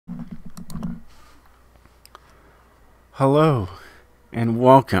Hello, and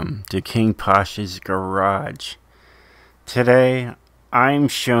welcome to King POSH's Garage. Today, I'm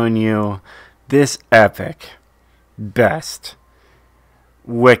showing you this epic, best,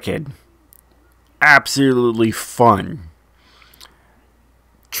 wicked, absolutely fun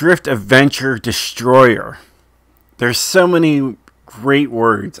Drift Adventure Destroyer. There's so many great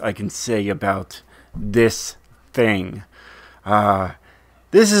words I can say about this thing.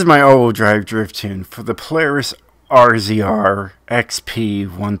 This is my all-wheel drive drift tune for the Polaris RZR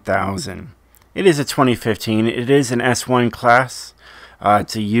XP 1000. It is a 2015. It is an S1 class.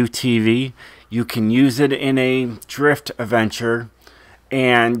 It's a UTV. You can use it in a drift adventure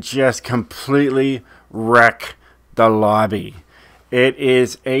and just completely wreck the lobby. It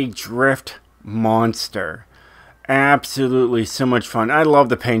is a drift monster. Absolutely so much fun. I love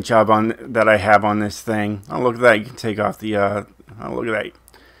the paint job that I have on this thing. Oh, look at that. You can take off the oh, look at that.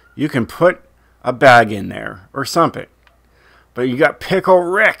 You can put a bag in there or something. But you got Pickle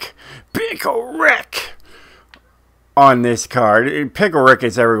Rick on this car. Pickle Rick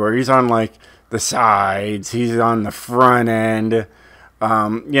is everywhere. He's on like the sides. He's on the front end.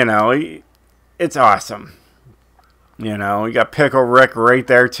 You know, it's awesome. You know, you got Pickle Rick right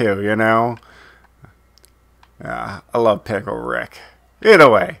there too, you know. I love Pickle Rick.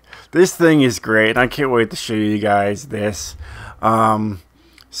 Either way, this thing is great. I can't wait to show you guys this.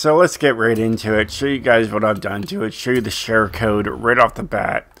 So let's get right into it. Show you guys what I've done to it. Show you the share code right off the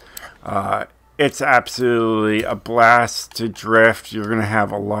bat. It's absolutely a blast to drift. You're going to have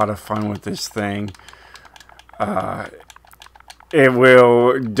a lot of fun with this thing. It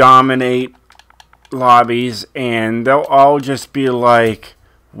will dominate lobbies, and they'll all just be like,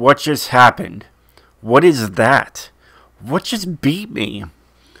 what just happened? What is that? What just beat me?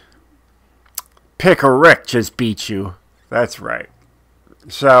 Pickle Rick just beat you. That's right.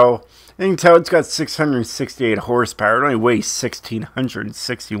 So, you can tell it's got 668 horsepower. It only weighs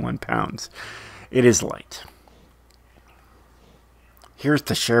 1,661 pounds. It is light. Here's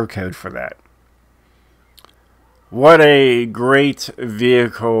the share code for that. What a great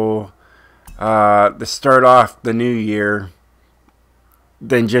vehicle to start off the new year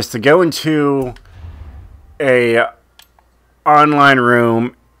than just to go into a online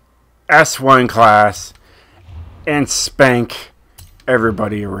room, S1 class, and spank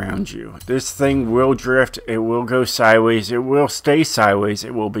everybody around you. This thing will drift. It will go sideways. It will stay sideways.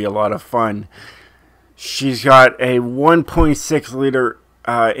 It will be a lot of fun. She's got a 1.6 liter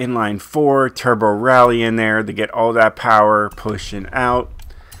inline 4 turbo rally in there to get all that power pushing out.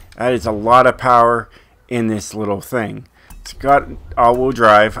 That is a lot of power in this little thing. It's got all-wheel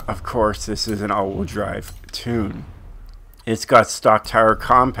drive. Of course, this is an all-wheel drive tune. It's got stock tire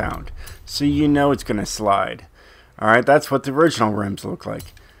compound, so you know it's going to slide. Alright, that's what the original rims look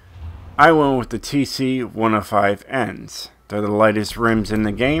like. I went with the TC 105Ns. They're the lightest rims in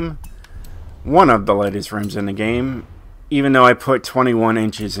the game. One of the lightest rims in the game. Even though I put 21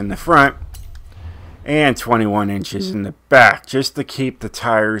 inches in the front and 21 inches in the back, just to keep the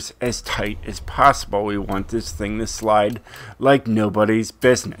tires as tight as possible. We want this thing to slide like nobody's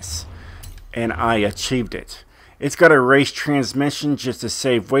business. And I achieved it. It's got a race transmission just to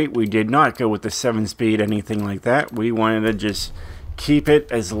save weight. We did not go with the 7-speed, anything like that. We wanted to just keep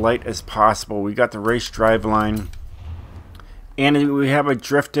it as light as possible. We got the race driveline, and we have a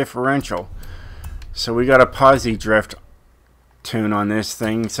drift differential. So we got a posi drift tune on this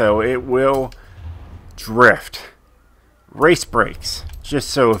thing, so it will drift. Race brakes, just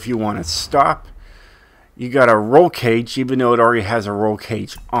so if you want to stop. You got a roll cage, even though it already has a roll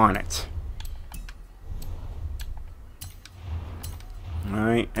cage on it.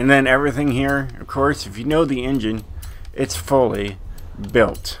 Alright, and then everything here, of course, if you know the engine, it's fully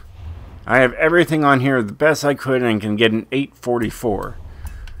built. I have everything on here the best I could and can get an 844.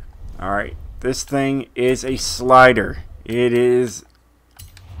 Alright, this thing is a slider. It is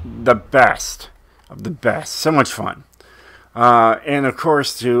the best of the best. So much fun. And of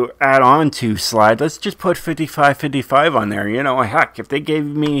course, to add on to slide, let's just put 55-55 on there. You know, heck, if they gave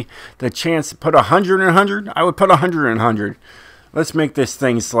me the chance to put 100 and 100, I would put 100 and 100. Let's make this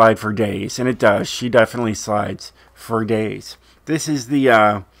thing slide for days. And it does. She definitely slides for days. This is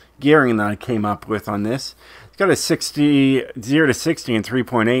the gearing that I came up with on this. It's got a 0 to 60 in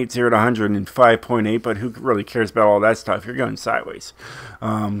 3.8, 0 to 100 in 5.8, but who really cares about all that stuff? You're going sideways,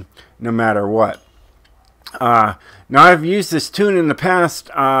 no matter what. Now, I've used this tune in the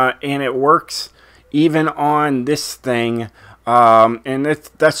past, and it works even on this thing. And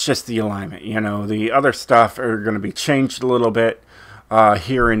that's just the alignment, you know. The other stuff are going to be changed a little bit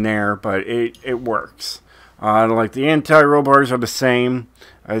here and there, but it works. Like the anti-roll bars are the same.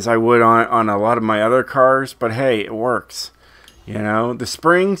 as I would on a lot of my other cars, but hey, it works. You know, the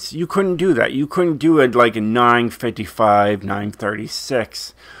springs, you couldn't do that. You couldn't do it like a 955,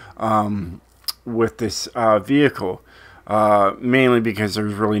 936 with this vehicle, mainly because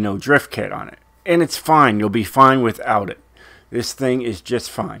there's really no drift kit on it. And it's fine. You'll be fine without it. This thing is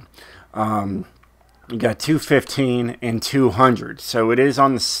just fine. You got 215 and 200, so it is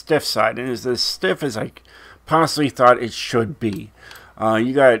on the stiff side, and it's as stiff as I possibly thought it should be.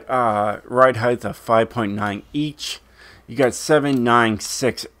 You got ride height of 5.9 each. You got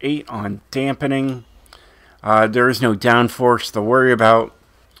 7.968 on dampening. There is no downforce to worry about.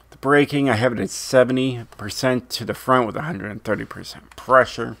 The braking, I have it at 70% to the front with 130%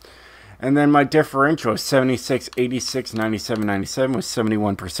 pressure. And then my differential is 76, 86, 97, 97 with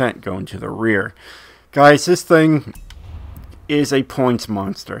 71% going to the rear. Guys, this thing is a points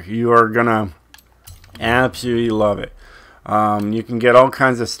monster. You are going to absolutely love it. You can get all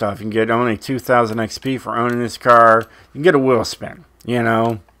kinds of stuff. You can get only 2,000 XP for owning this car. You can get a wheel spin, you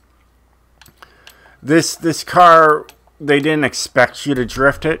know. This car, they didn't expect you to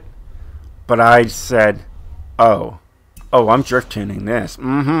drift it. But I said, oh, I'm drift tuning this.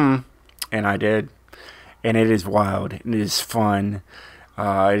 And I did. And it is wild. It is fun.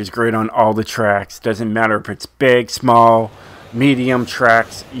 It is great on all the tracks. Doesn't matter if it's big, small, medium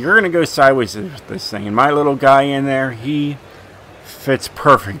tracks. You're going to go sideways with this thing. And my little guy in there, he fits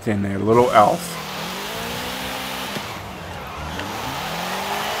perfect in there. Little elf.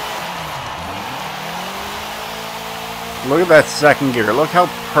 Look at that second gear. Look how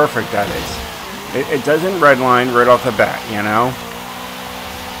perfect that is. It doesn't redline right off the bat, you know.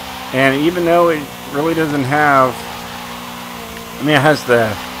 And even though it really doesn't have... I mean, it has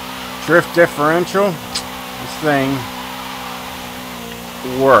the drift differential. This thing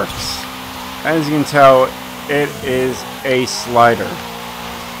works. As you can tell, it is a slider.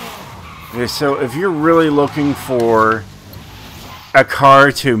 Okay, so if you're really looking for a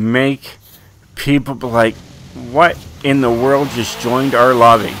car to make people be like, what in the world just joined our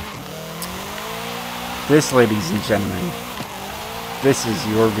lobby? This, ladies and gentlemen, this is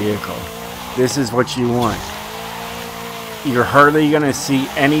your vehicle. This is what you want. You're hardly going to see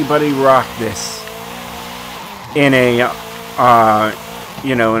anybody rock this in a,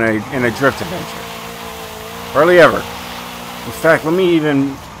 you know, in a drift adventure. Hardly ever. In fact, let me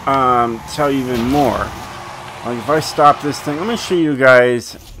even tell you even more. Like if I stop this thing, let me show you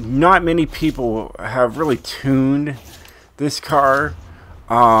guys. Not many people have really tuned this car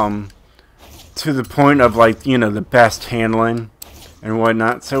to the point of, like, you know, the best handling and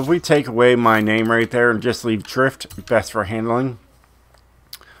whatnot. So if we take away my name right there and just leave drift, best for handling,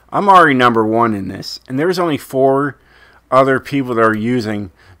 I'm already #1 in this. And there's only 4 other people that are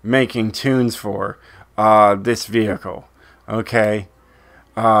making tunes for this vehicle. Okay.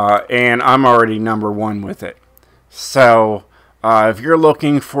 And I'm already #1 with it. So if you're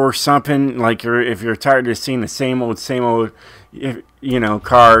looking for something, like if you're tired of seeing the same old, you know,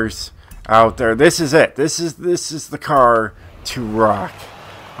 cars out there, this is it. This is the car to rock.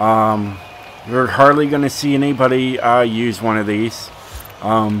 You're hardly going to see anybody use one of these.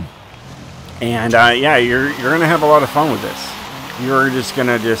 Yeah, you're going to have a lot of fun with this. You're just going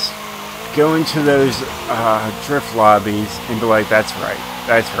to go into those drift lobbies and be like, that's right.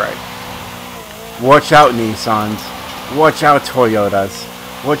 That's right. Watch out, Nissans. Watch out, Toyotas.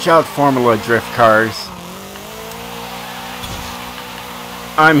 Watch out, Formula Drift cars.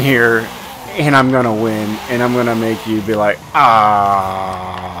 I'm here, and I'm gonna win, and I'm gonna make you be like,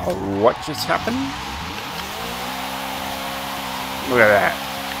 what just happened? Look at that.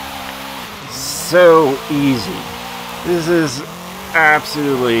 So easy. This is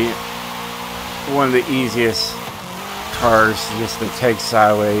absolutely one of the easiest cars just to take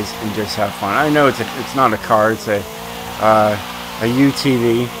sideways and just have fun. I know it's not a car, it's a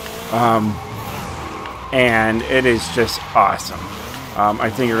UTV, and it is just awesome.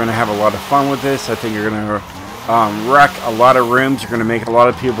 I think you're going to have a lot of fun with this. I think you're going to wreck a lot of rooms. You're going to make a lot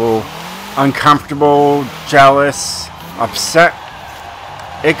of people uncomfortable, jealous, upset.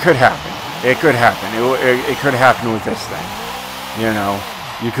 It could happen. It could happen. It could happen with this thing. You know,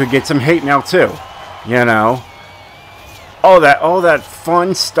 you could get some hate mail too. You know, all that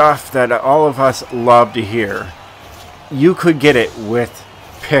fun stuff that all of us love to hear. You could get it with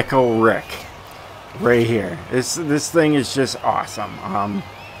Pickle Rick right here. This thing is just awesome.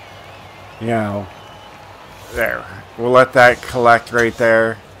 You know, there. We'll let that collect right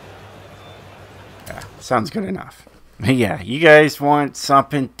there. Yeah, sounds good enough. Yeah, you guys want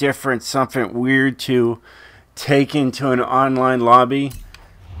something different, something weird to take into an online lobby?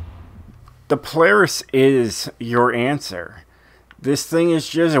 The Polaris is your answer. This thing is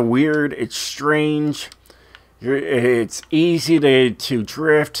just weird. It's strange. It's easy to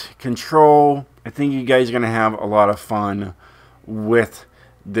drift, control. I think you guys are going to have a lot of fun with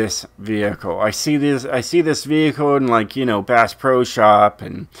this vehicle. I see this vehicle in, like, you know, Bass Pro Shop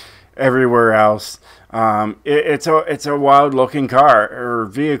and everywhere else. It's a wild looking car or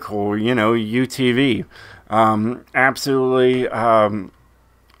vehicle, you know, UTV. Absolutely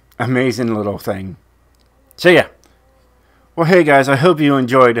amazing little thing. So yeah. Well, hey guys, I hope you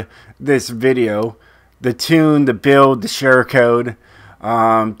enjoyed this video. The tune, the build, the share code.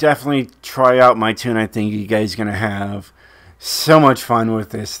 Definitely try out my tune. I think you guys are going to have so much fun with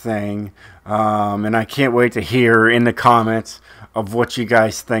this thing. And I can't wait to hear in the comments of what you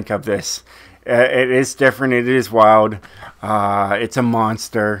guys think of this. It is different. It is wild. It's a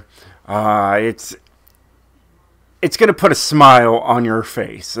monster. It's going to put a smile on your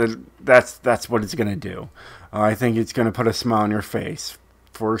face. That's what it's going to do. I think it's going to put a smile on your face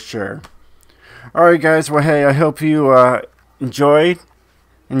for sure. Alright guys, well hey, I hope you enjoy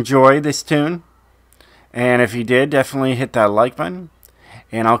this tune. And if you did, definitely hit that like button.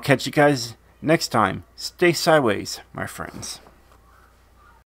 And I'll catch you guys next time. Stay sideways, my friends.